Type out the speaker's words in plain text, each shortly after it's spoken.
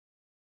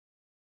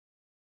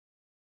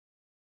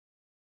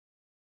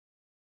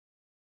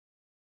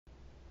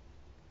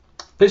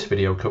This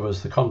video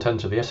covers the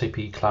content of the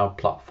SAP Cloud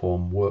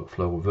Platform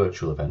Workflow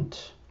Virtual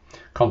Event,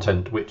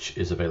 content which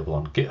is available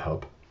on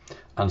GitHub,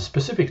 and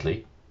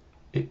specifically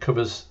it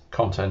covers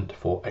content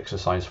for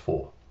Exercise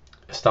 4,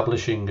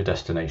 Establishing a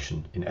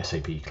Destination in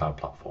SAP Cloud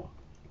Platform.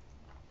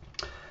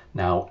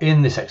 Now,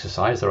 in this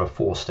exercise there are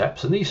 4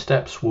 steps, and these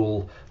steps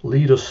will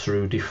lead us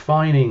through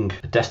defining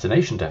a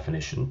destination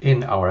definition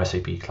in our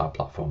SAP Cloud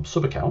Platform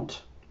subaccount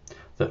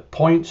that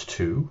points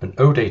to an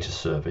OData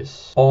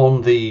service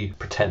on the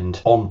pretend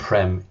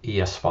on-prem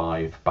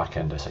ES5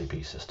 backend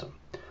SAP system.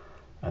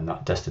 And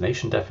that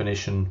destination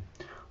definition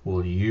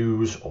will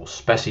use or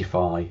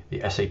specify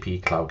the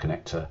SAP Cloud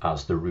Connector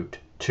as the route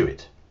to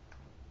it.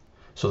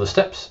 So the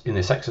steps in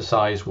this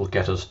exercise will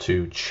get us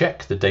to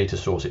check the data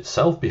source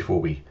itself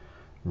before we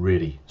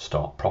really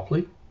start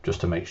properly,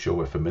 just to make sure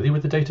we're familiar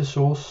with the data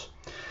source.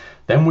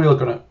 Then we're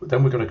going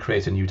to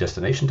create a new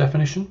destination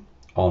definition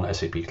on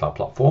SAP Cloud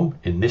Platform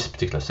in this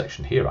particular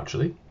section here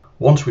actually.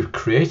 Once we've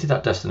created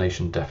that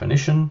destination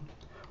definition,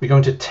 we're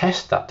going to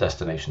test that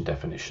destination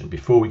definition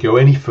before we go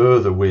any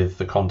further with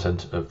the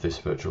content of this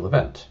virtual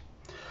event.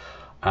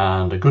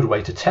 And a good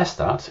way to test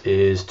that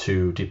is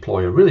to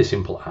deploy a really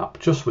simple app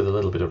just with a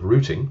little bit of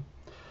routing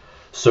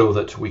so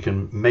that we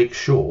can make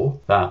sure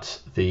that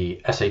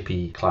the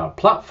SAP Cloud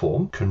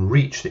Platform can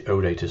reach the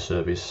OData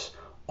service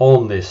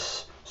on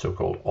this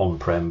so-called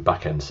on-prem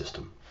backend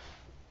system.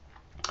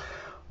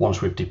 Once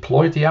we've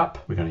deployed the app,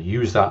 we're going to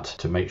use that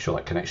to make sure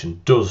that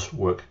connection does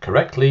work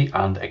correctly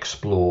and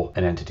explore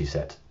an entity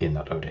set in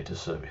that OData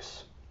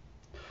service.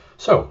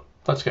 So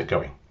let's get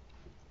going.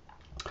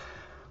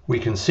 We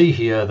can see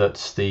here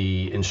that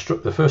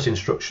the first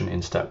instruction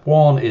in step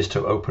 1 is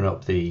to open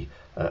up the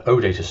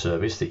OData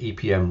service, the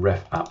EPM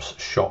Ref Apps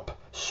Shop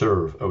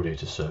Serve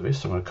OData service.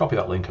 So I'm going to copy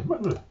that link and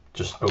I'm going to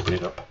just open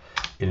it up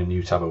in a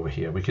new tab over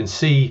here. We can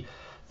see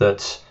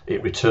that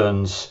it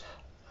returns,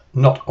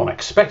 not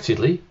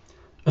unexpectedly,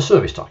 a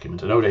service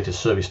document, an OData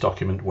service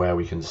document where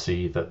we can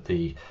see that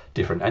the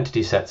different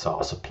entity sets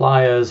are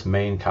suppliers,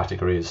 main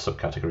categories,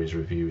 subcategories,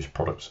 reviews,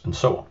 products, and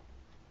so on.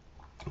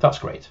 That's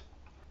great.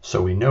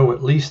 So we know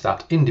at least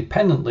that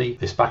independently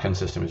this backend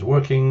system is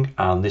working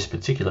and this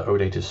particular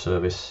OData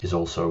service is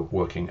also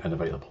working and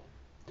available.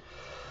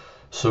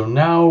 So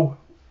now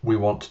we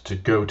want to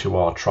go to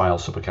our trial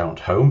subaccount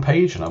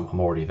homepage, and I'm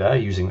already there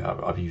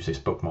I've used this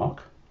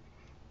bookmark.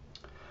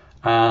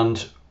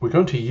 And we're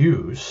going to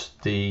use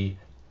the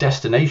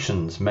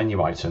destinations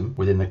menu item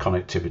within the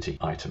connectivity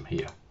item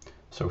here.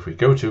 So if we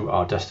go to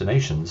our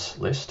destinations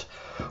list,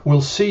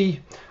 we'll see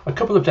a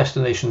couple of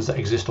destinations that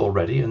exist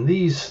already, and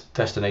these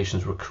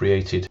destinations were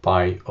created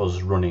by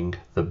us running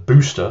the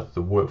booster,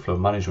 the workflow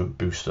management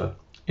booster,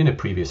 in a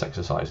previous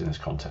exercise in this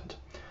content.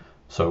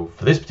 So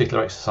for this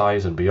particular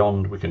exercise and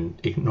beyond, we can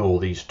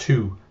ignore these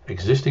 2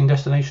 existing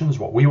destinations.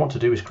 What we want to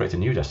do is create a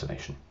new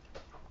destination.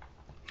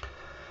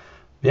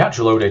 The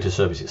actual OData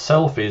service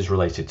itself is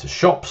related to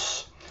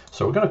shops.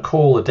 So we're going to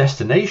call the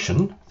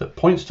destination that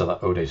points to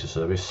that OData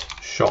service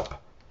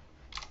shop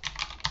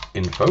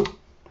info.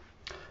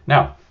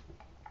 Now,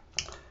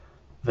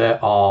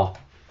 there are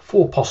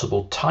 4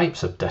 possible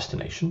types of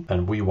destination,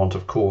 and we want,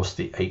 of course,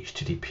 the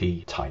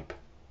HTTP type.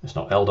 It's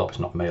not LDOP, it's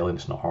not mail-in,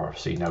 it's not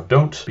RFC. Now,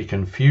 don't be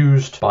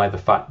confused by the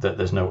fact that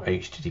there's no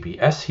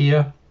HTTPS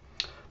here.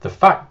 The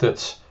fact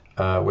that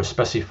we're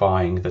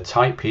specifying the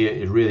type here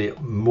is really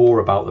more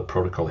about the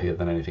protocol here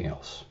than anything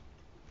else.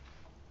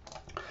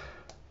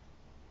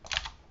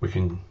 We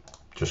can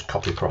just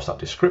copy across that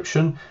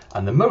description,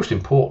 and the most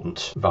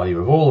important value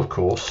of all, of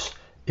course,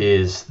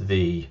 is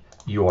the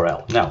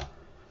URL. Now,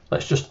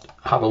 let's just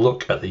have a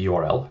look at the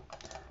URL.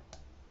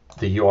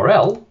 The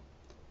URL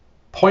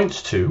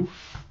points to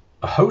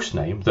a host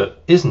name that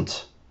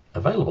isn't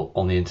available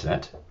on the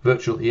internet,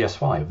 virtual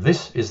ES5.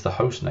 This is the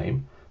host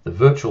name, the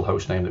virtual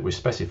host name that we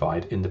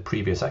specified in the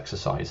previous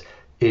exercise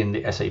in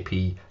the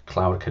SAP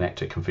Cloud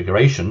Connector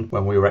configuration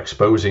when we were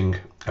exposing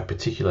a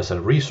particular set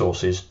of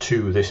resources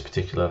to this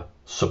particular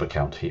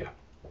subaccount here.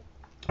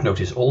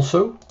 Notice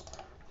also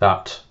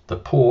that the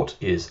port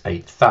is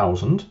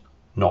 8000,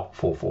 not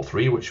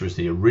 443, which was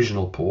the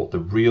original port, the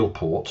real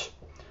port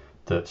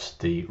that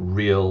the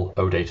real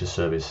OData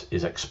service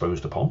is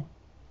exposed upon.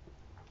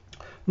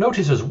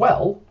 Notice as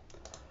well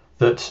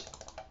that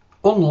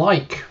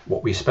unlike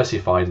what we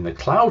specified in the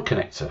Cloud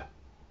Connector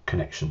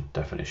connection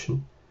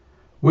definition,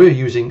 we're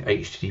using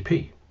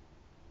HTTP.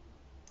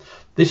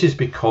 This is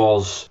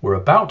because we're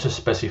about to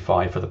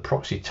specify for the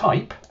proxy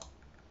type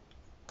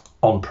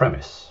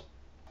on-premise.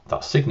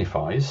 That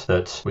signifies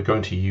that we're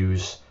going to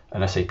use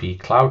an SAP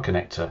Cloud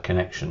Connector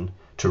connection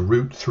to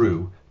route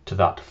through to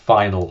that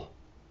final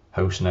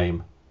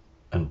hostname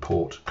and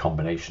port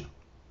combination.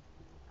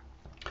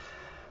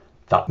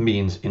 That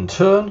means in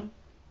turn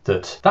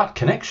that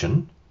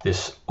connection,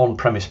 this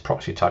on-premise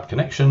proxy type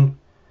connection,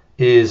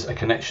 is a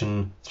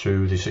connection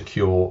through the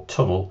secure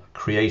tunnel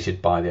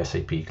created by the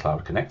SAP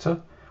Cloud Connector,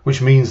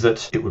 which means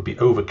that it would be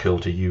overkill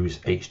to use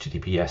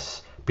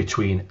HTTPS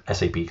between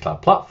SAP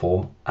Cloud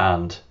Platform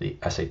and the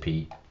SAP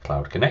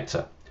Cloud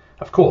Connector.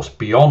 Of course,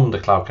 beyond the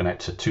cloud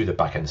connector to the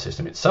backend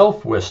system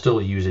itself, we're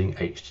still using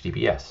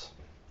HTTPS.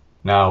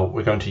 Now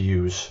we're going to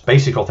use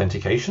basic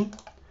authentication,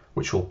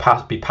 which will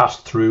be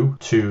passed through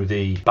to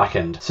the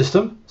backend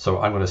system.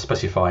 So I'm going to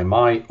specify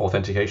my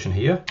authentication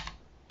here.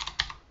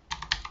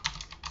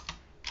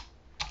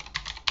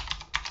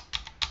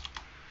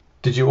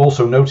 Did you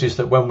also notice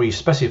that when we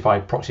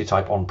specified proxy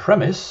type on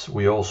premise,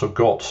 we also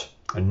got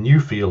a new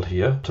field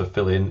here to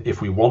fill in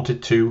if we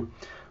wanted to,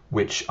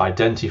 which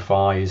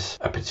identifies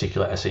a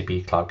particular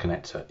SAP Cloud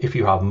Connector. If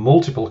you have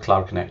multiple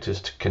cloud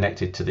connectors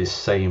connected to this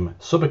same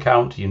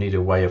sub-account, you need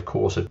a way, of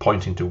course, of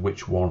pointing to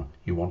which one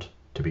you want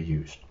to be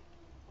used.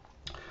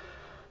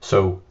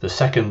 So the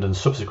second and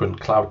subsequent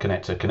cloud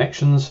connector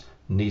connections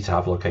need to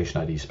have location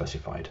ID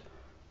specified.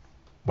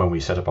 When we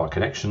set up our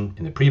connection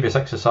in the previous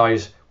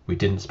exercise, we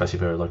didn't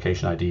specify a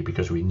location ID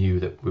because we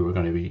knew that we were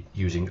going to be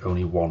using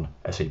only one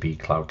SAP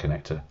Cloud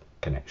Connector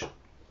connection.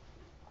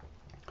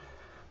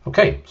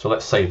 Okay, so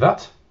let's save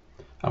that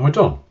and we're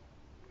done.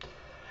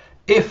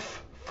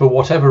 If for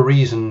whatever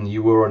reason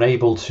you were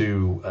unable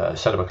to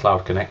set up a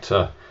Cloud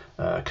Connector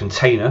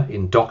container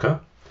in Docker,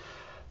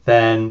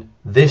 then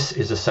this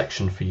is a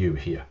section for you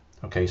here.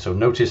 Okay, so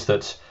notice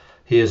that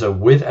here's a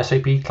with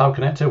SAP Cloud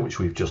Connector, which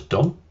we've just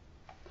done.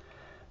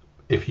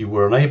 If you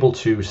were unable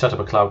to set up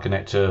a Cloud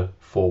Connector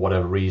for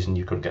whatever reason,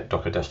 you couldn't get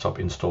Docker Desktop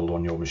installed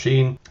on your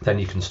machine, then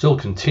you can still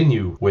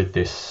continue with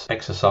this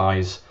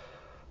exercise,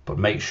 but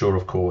make sure,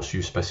 of course,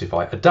 you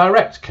specify a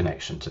direct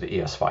connection to the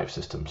ES5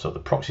 system. So the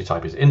proxy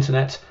type is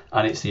internet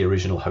and it's the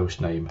original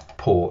host name,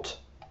 port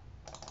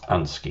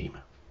and scheme.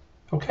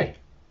 Okay,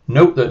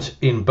 note that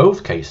in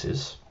both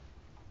cases,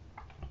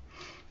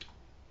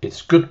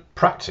 it's good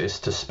practice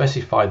to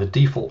specify the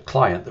default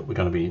client that we're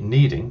going to be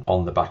needing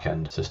on the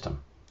backend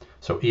system.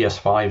 So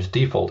ES5's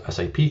default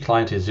SAP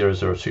client is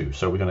 002.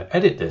 So we're going to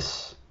edit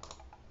this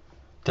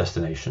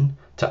destination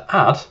to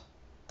add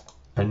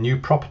a new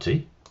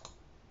property,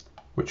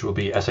 which will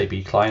be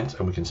SAP client,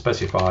 and we can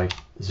specify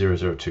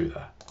 002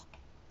 there.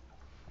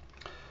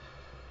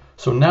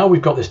 So now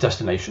we've got this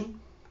destination,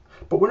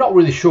 but we're not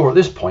really sure at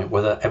this point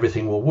whether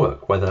everything will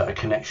work, whether a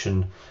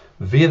connection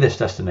via this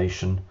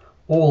destination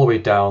all the way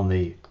down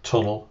the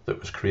tunnel that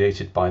was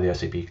created by the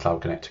SAP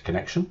Cloud Connector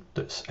connection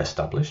that's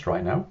established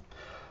right now,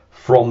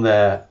 from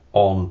there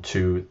on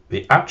to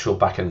the actual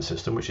backend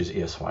system, which is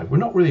ES5. We're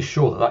not really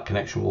sure that that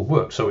connection will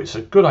work, so it's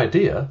a good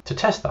idea to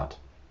test that.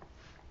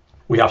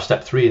 We have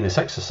step 3 in this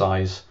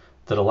exercise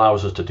that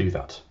allows us to do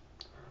that.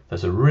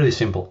 There's a really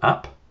simple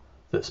app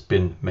that's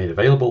been made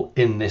available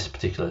in this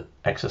particular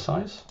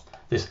exercise.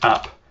 This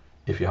app,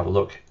 if you have a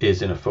look,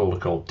 is in a folder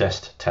called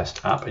Dest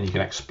Test App, and you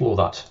can explore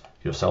that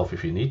yourself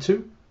if you need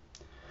to.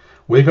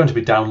 We're going to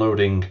be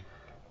downloading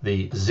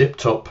the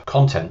zipped up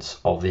contents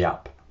of the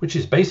app, which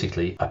is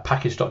basically a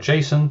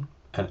package.json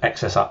and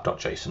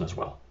xsapp.json as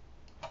well.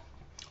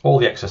 All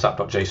the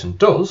xsapp.json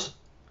does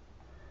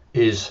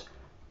is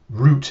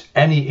route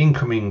any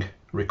incoming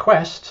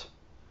request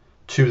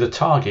to the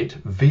target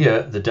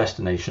via the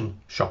destination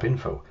shop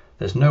info.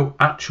 There's no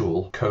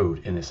actual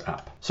code in this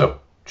app. So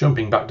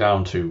jumping back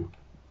down to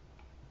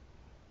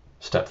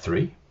step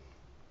 3,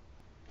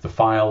 the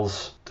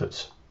files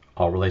that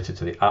are related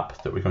to the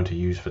app that we're going to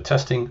use for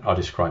testing are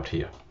described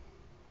here.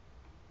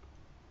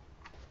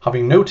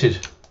 Having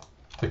noted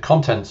the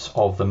contents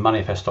of the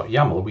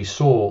manifest.yaml, we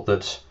saw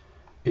that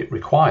it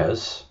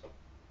requires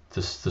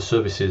the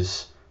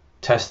services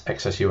test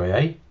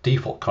XSUAA,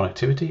 default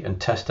connectivity, and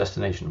test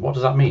destination. What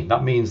does that mean?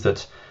 That means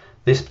that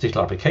this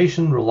particular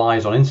application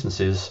relies on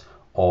instances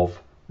of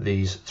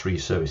these 3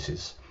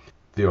 services: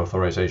 the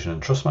authorization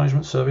and trust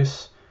management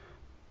service,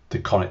 the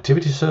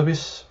connectivity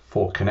service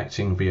for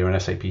connecting via an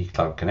SAP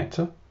Cloud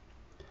Connector,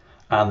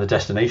 and the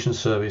destination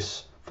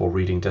service for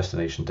reading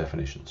destination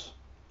definitions.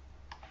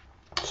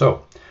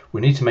 So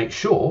we need to make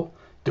sure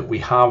that we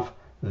have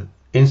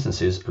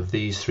instances of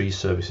these 3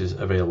 services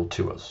available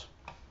to us.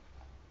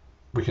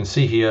 We can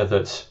see here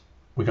that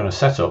we're going to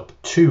set up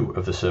 2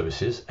 of the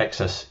services,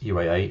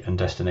 XSUAA and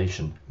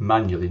destination,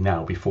 manually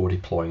now before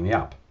deploying the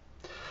app.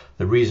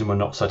 The reason we're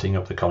not setting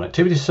up the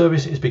connectivity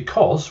service is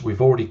because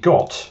we've already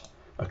got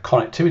a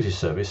connectivity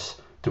service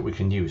that we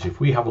can use. If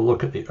we have a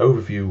look at the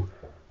overview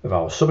of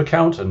our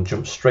sub-account and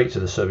jump straight to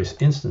the service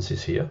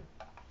instances here,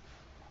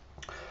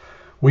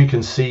 we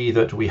can see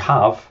that we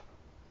have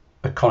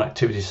a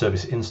connectivity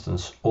service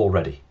instance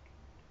already.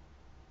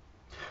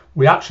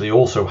 We actually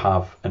also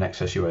have an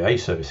XSUAA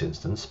service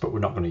instance, but we're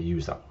not going to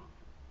use that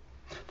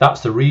one.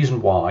 That's the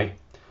reason why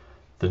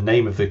the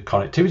name of the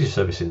connectivity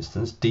service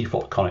instance,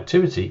 default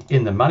connectivity,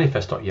 in the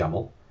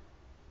manifest.yaml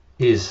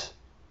is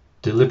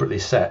deliberately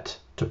set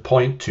to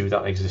point to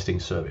that existing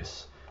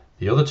service.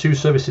 The other 2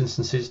 service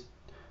instances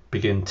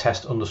begin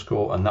test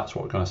underscore, and that's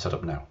what we're going to set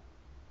up now.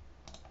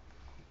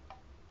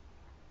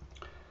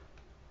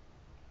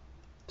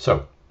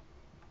 So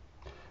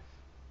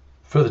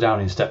further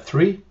down in step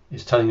 3,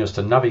 it's telling us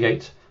to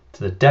navigate to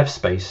the dev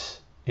space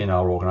in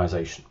our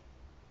organization.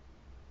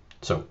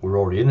 So we're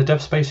already in the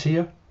dev space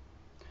here,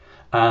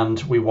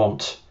 and we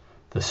want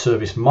the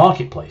service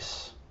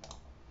marketplace,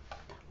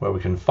 where we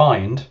can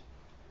find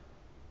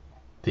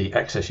the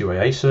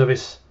XSUAA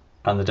service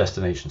and the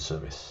destination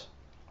service.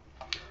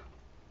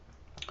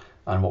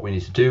 And what we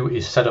need to do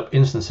is set up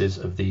instances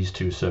of these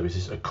two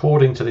services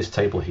according to this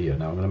table here.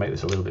 Now I'm going to make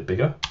this a little bit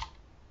bigger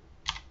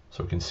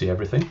so we can see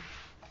everything.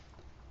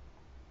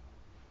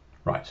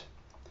 Right.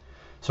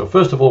 So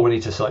first of all, we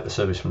need to select the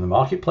service from the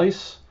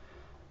marketplace.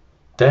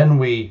 Then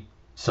we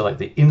select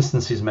the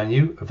instances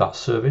menu of that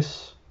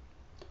service.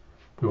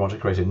 We want to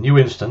create a new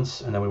instance,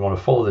 and then we want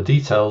to follow the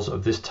details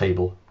of this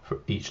table for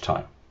each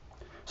time.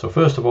 So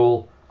first of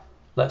all,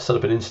 let's set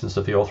up an instance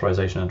of the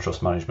authorization and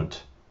trust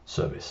management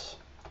service,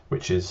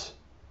 which is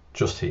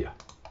just here.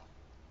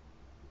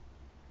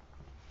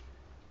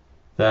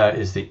 There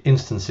is the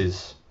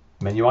instances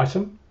menu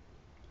item.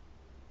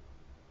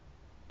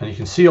 And you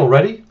can see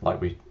already,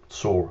 like we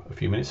saw a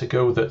few minutes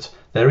ago, that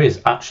there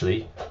is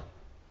actually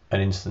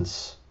an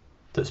instance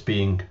that's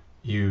being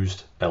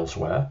used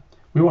elsewhere.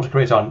 We want to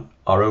create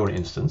our own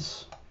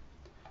instance.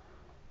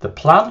 The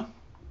plan,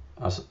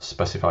 as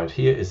specified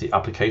here, is the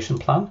application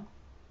plan.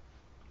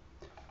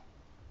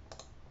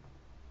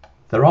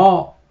 There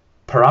are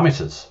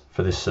parameters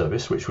for this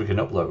service which we can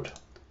upload.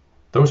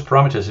 Those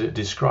parameters are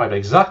described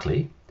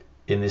exactly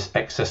in this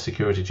excess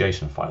security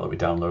JSON file that we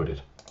downloaded.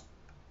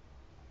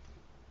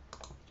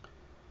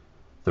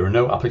 There are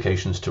no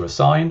applications to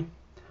assign,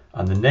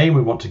 and the name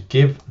we want to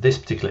give this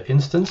particular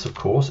instance, of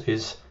course,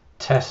 is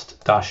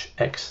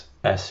test-XSUAA.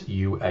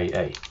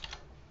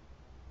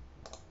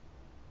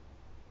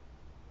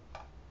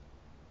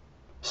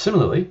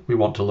 Similarly, we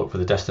want to look for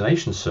the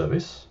destination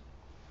service,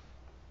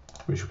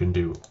 which we can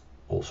do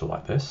also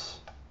like this.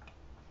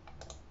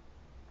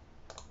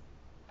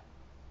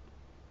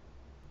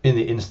 In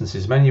the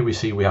instances menu, we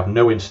see we have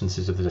no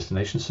instances of the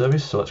destination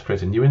service, so let's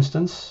create a new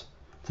instance.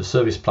 The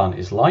service plan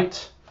is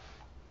light.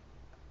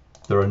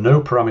 There are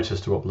no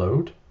parameters to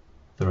upload.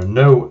 There are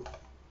no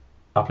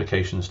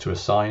applications to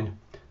assign,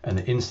 and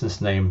the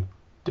instance name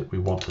that we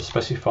want to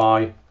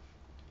specify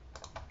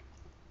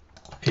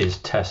is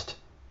test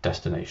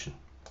destination.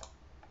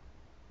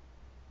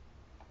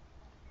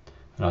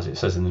 And as it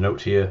says in the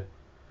note here,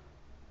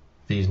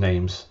 these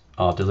names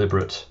are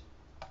deliberate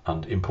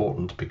and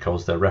important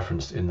because they're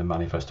referenced in the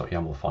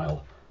manifest.yaml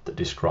file that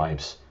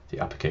describes the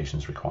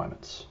application's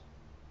requirements.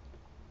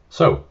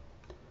 So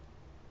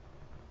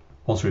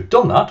once we've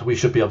done that, we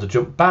should be able to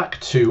jump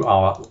back to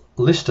our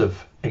list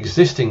of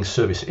existing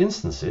service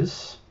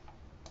instances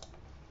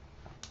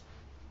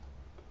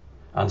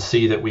and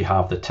see that we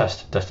have the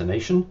test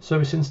destination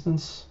service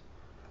instance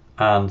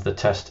and the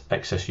test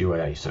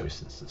XSUAA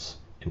service instance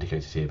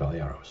indicated here by the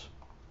arrows.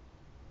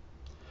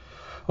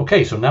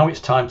 Okay, so now it's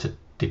time to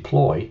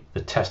deploy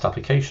the test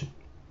application.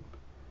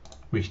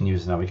 We can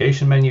use the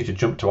navigation menu to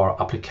jump to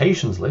our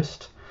applications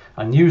list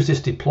and use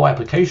this deploy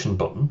application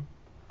button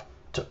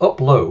to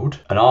upload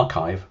an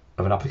archive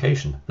of an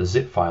application, the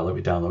zip file that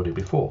we downloaded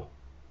before.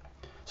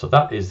 So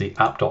that is the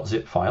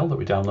app.zip file that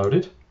we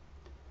downloaded.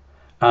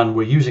 And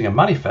we're using a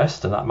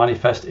manifest, and that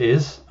manifest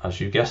is, as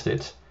you guessed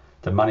it,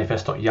 the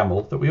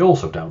manifest.yaml that we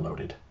also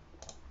downloaded.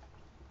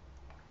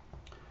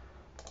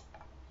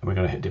 And we're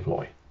going to hit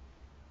deploy.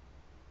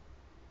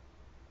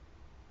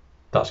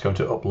 That's going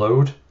to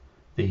upload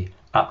the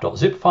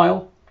app.zip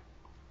file,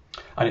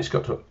 and it's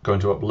going to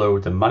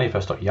upload the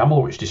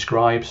manifest.yaml, which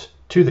describes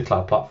to the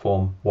cloud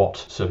platform what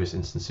service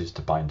instances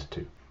to bind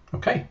to.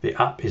 Okay, the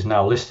app is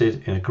now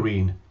listed in a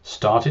green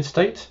started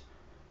state.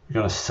 We're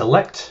going to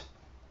select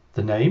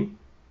the name,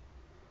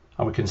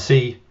 and we can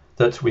see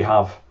that we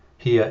have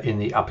here in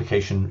the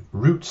application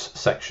routes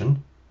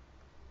section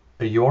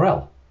a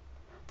URL.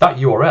 That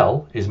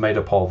URL is made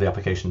up of the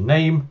application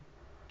name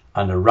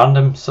and a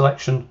random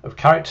selection of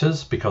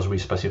characters because we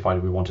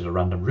specified we wanted a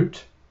random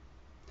route.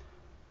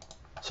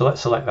 So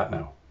let's select that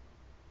now.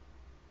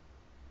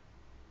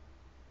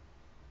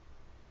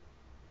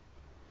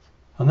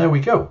 And there we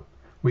go.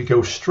 We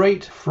go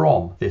straight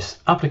from this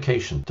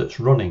application that's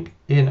running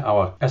in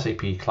our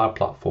SAP Cloud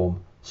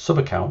Platform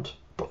sub-account,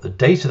 but the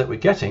data that we're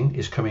getting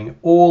is coming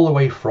all the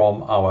way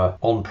from our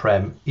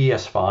on-prem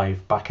ES5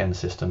 backend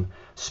system.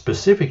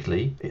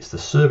 Specifically, it's the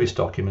service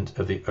document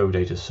of the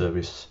OData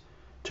service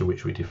to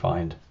which we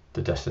defined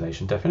the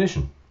destination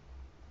definition.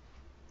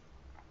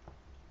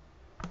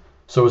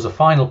 So as a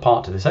final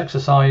part to this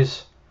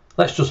exercise,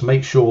 let's just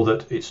make sure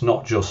that it's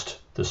not just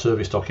the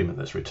service document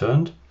that's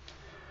returned.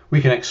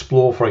 We can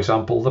explore, for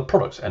example, the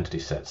products entity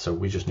set. So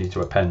we just need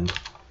to append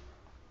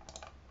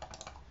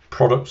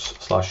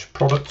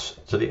products/products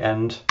to the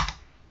end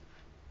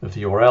of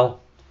the URL,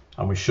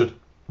 and we should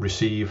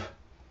receive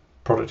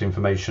product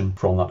information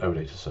from that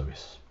OData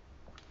service.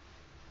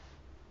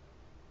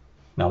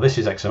 Now this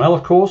is XML,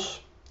 of course,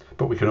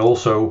 but we can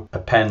also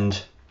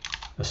append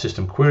a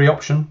system query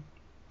option,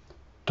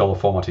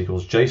 $format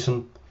equals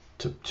JSON,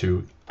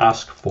 to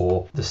ask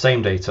for the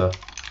same data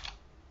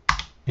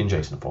in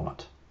JSON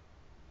format.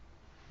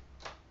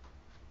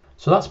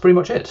 So that's pretty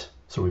much it.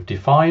 So we've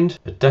defined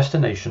a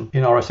destination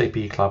in our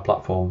SAP Cloud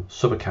Platform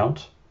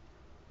sub-account,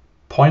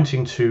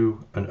 pointing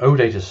to an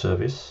OData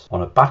service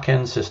on a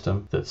back-end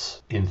system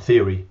that's, in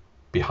theory,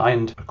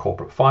 behind a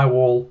corporate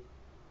firewall,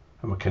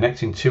 and we're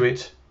connecting to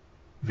it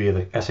via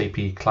the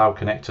SAP Cloud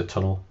Connector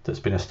tunnel that's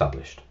been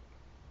established.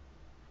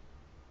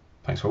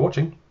 Thanks for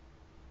watching.